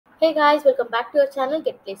Hey guys, welcome back to our channel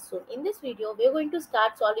Get Placed Soon. In this video, we're going to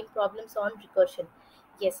start solving problems on recursion.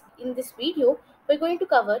 Yes, in this video, we're going to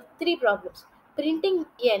cover three problems. Printing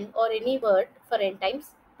n or any word for n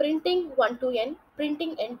times, printing 1 to n,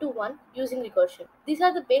 printing n to 1 using recursion. These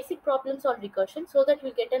are the basic problems on recursion so that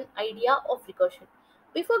you'll get an idea of recursion.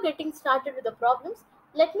 Before getting started with the problems,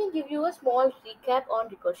 let me give you a small recap on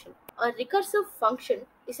recursion. A recursive function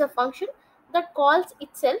is a function that calls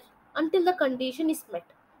itself until the condition is met.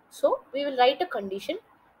 So we will write a condition,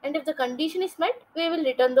 and if the condition is met, we will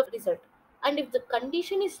return the result. And if the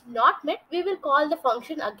condition is not met, we will call the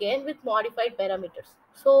function again with modified parameters.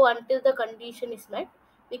 So until the condition is met,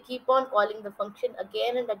 we keep on calling the function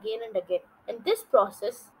again and again and again. And this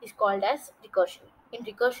process is called as recursion. In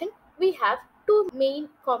recursion, we have two main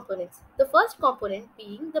components. The first component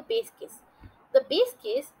being the base case. The base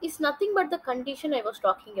case is nothing but the condition I was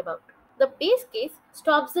talking about. The base case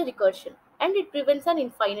stops the recursion and it prevents an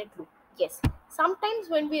infinite loop. Yes, sometimes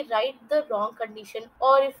when we write the wrong condition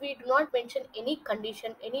or if we do not mention any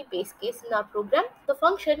condition, any base case in our program, the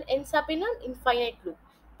function ends up in an infinite loop.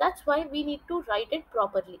 That's why we need to write it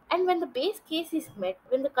properly. And when the base case is met,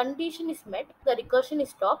 when the condition is met, the recursion is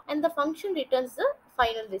stopped and the function returns the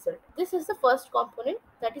final result. This is the first component,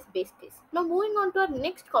 that is base case. Now moving on to our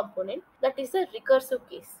next component, that is the recursive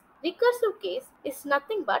case. Recursive case is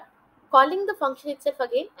nothing but calling the function itself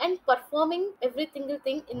again and performing every single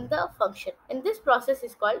thing in the function. And this process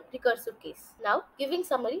is called recursive case. Now, giving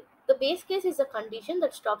summary, the base case is a condition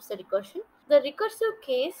that stops the recursion. The recursive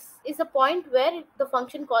case is a point where the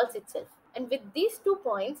function calls itself. And with these 2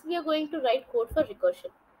 points, we are going to write code for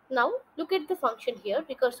recursion. Now, look at the function here,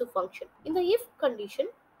 recursive function. In the if condition,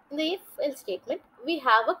 in the if else statement, we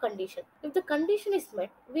have a condition. If the condition is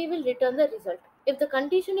met, we will return the result. If the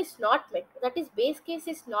condition is not met, that is base case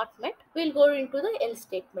is not met, we'll go into the else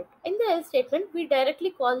statement. In the else statement, we directly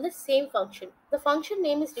call the same function. The function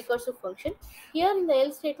name is recursive function. Here in the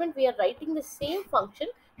else statement, we are writing the same function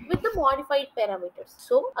with the modified parameters.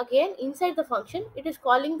 So again, inside the function, it is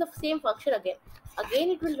calling the same function again. Again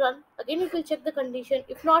it will run, again it will check the condition.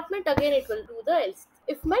 If not met, again it will do the else.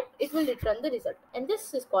 If met, it will return the result. And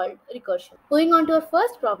this is called recursion. Going on to our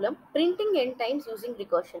first problem, printing n times using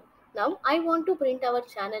recursion. Now I want to print our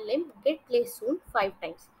channel name Get Placed Soon 5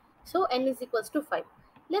 times. So n is equals to 5.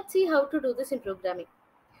 Let's see how to do this in programming.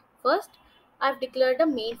 First, I've declared a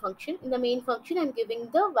main function. In the main function, I'm giving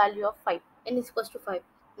the value of 5. N is equals to 5.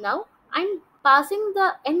 Now, I'm passing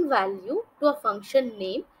the n value to a function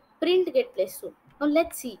name print get placed soon. Now,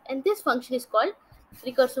 let's see. And this function is called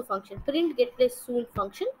recursive function. Print get placed soon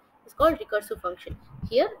function is called recursive function.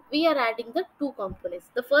 Here, we are adding the two components.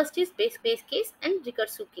 The first is base case and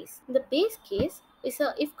recursive case. The base case is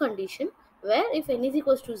a if condition where if n is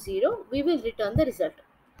equals to 0, we will return the result.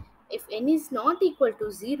 If n is not equal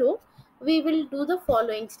to 0, we will do the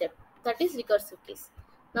following step, that is recursive case.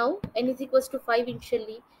 Now n is equals to 5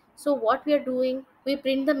 initially. So what we are doing, we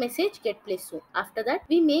print the message get placed soon. After that,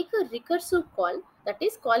 we make a recursive call, that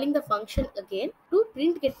is calling the function again to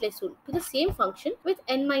print get placed soon to the same function with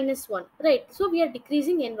n minus 1. Right, so we are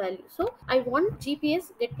decreasing n value. So I want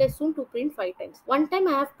GPS get placed soon to print 5 times. One time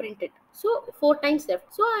I have printed, so 4 times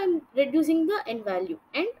left. So I am reducing the n value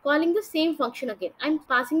and calling the same function again. I am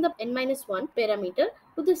passing the n minus 1 parameter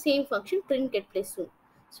to the same function print get placed soon.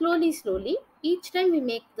 Slowly, each time we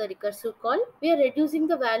make the recursive call, we are reducing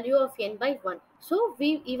the value of n by 1. So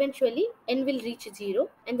we eventually n will reach 0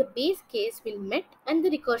 and the base case will met and the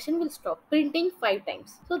recursion will stop printing 5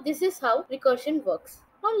 times. So this is how recursion works.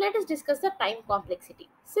 Now let us discuss the time complexity.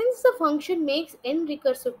 Since the function makes n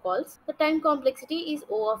recursive calls, the time complexity is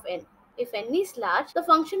O of n. If n is large, the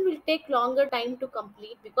function will take longer time to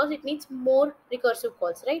complete because it needs more recursive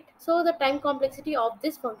calls, right? So the time complexity of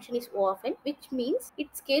this function is O of n, which means it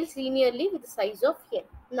scales linearly with the size of n.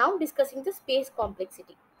 Now discussing the space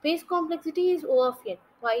complexity. Space complexity is O of n.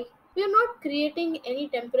 Why? We are not creating any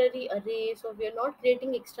temporary arrays or we are not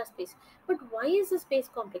creating extra space. But why is the space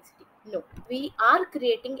complexity? No, we are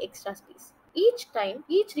creating extra space. Each time,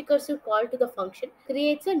 each recursive call to the function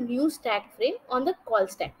creates a new stack frame on the call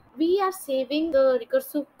stack. We are saving the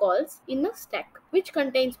recursive calls in a stack which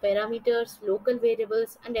contains parameters, local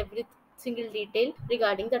variables, and every single detail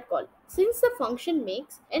regarding that call. Since the function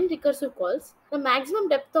makes n recursive calls, the maximum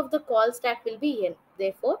depth of the call stack will be n.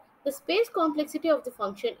 Therefore, the space complexity of the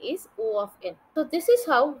function is O of n. So this is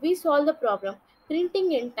how we solve the problem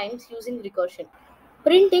printing n times using recursion.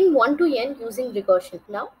 Printing 1 to n using recursion.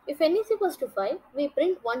 Now, if n is equals to 5, we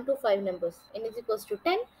print 1 to 5 numbers. N is equals to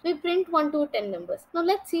 10, we print 1 to 10 numbers. Now,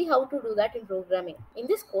 let's see how to do that in programming. In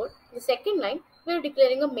this code, the second line, we are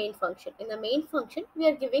declaring a main function. In the main function, we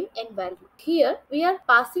are giving n value. Here, we are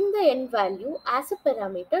passing the n value as a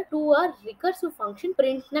parameter to our recursive function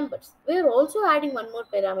print numbers. We are also adding one more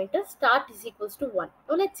parameter, start is equals to 1.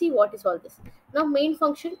 Now let's see what is all this. Now main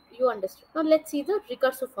function you understood. Now let's see the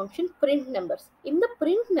recursive function print numbers. In the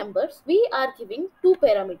print numbers, we are giving two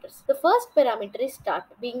parameters. The first parameter is start,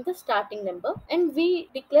 being the starting number, and we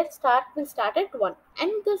declare start will start at 1.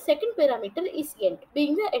 And the second parameter is end,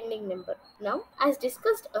 being the ending number. Now, as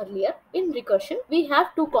discussed earlier, in recursion, we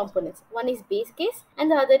have two components. One is base case and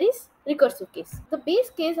the other is recursive case. The base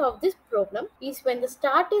case of this problem is when the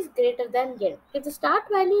start is greater than end. If the start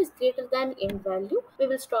value is greater than end value, we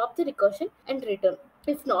will stop the recursion and return.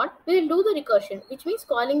 If not, we will do the recursion, which means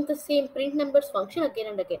calling the same print numbers function again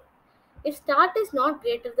and again. If start is not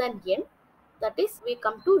greater than n, that is, we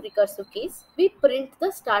come to recursive case, we print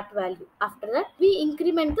the start value. After that, we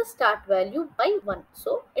increment the start value by 1.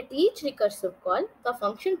 So, at each recursive call, the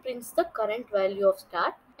function prints the current value of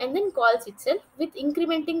start and then calls itself with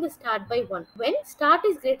incrementing the start by 1. When start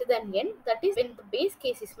is greater than n, that is when the base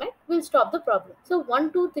case is met, we'll stop the problem. So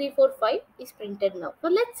 1, 2, 3, 4, 5 is printed now. Now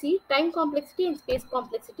let's see time complexity and space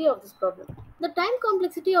complexity of this problem. The time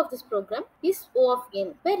complexity of this program is O of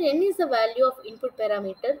n, where n is the value of input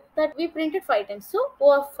parameter that we printed 5 times. So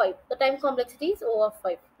O of 5. The time complexity is O of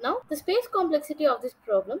 5. Now the space complexity of this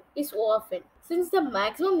problem is O of n. Since the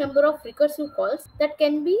maximum number of recursive calls that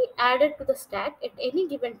can be added to the stack at any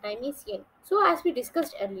given time is n. So as we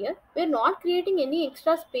discussed earlier, we are not creating any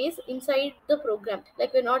extra space inside the program.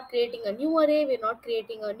 Like we're not creating a new array, we're not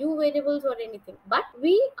creating a new variables or anything. But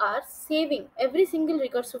we are saving every single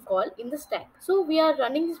recursive call in the stack. So we are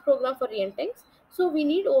running this program for n times. So we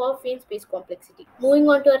need O of n space complexity. Moving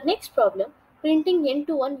on to our next problem, printing n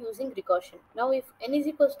to 1 using recursion. Now if n is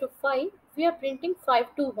equals to 5, we are printing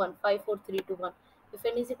 5 to 1, 5, 4, 3 to 1. If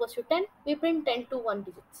n is equals to 10, we print 10 to 1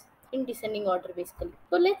 digits in descending order basically.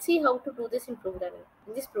 So let's see how to do this in programming.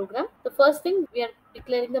 In this program, the first thing, we are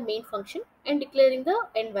declaring the main function and declaring the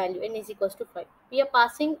n value, n is equals to 5. We are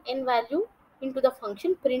passing n value into the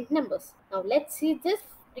function print numbers. Now let's see this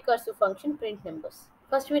recursive function print numbers.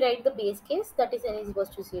 First we write the base case, that is n is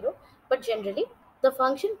equals to 0, but generally the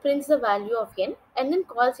function prints the value of n and then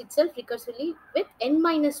calls itself recursively with n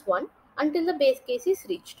minus 1 until the base case is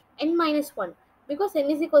reached. N minus 1, because n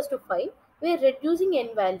is equals to 5, we are reducing n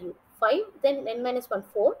value. 5, then n minus 1,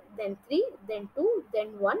 4, then 3, then 2, then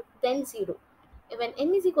 1, then 0. When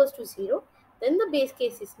n is equals to 0, then the base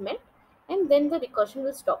case is met and then the recursion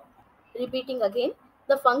will stop. Repeating again,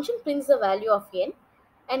 the function prints the value of n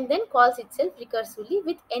and then calls itself recursively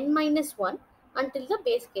with n minus 1 until the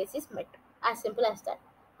base case is met. As simple as that.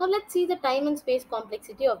 Now let's see the time and space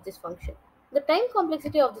complexity of this function. The time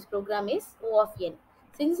complexity of this program is O of n.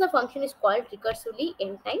 Since the function is called recursively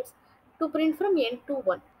n times, to print from n to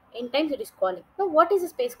 1, n times it is calling. Now what is the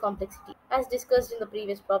space complexity? As discussed in the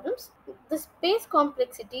previous problems, the space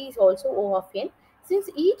complexity is also O of n, since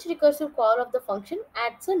each recursive call of the function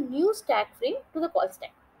adds a new stack frame to the call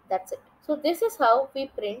stack. That's it. So this is how we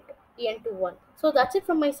print n to 1. So that's it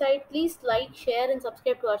from my side. Please like, share and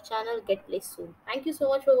subscribe to our channel. Get placed soon. Thank you so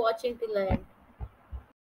much for watching till the end.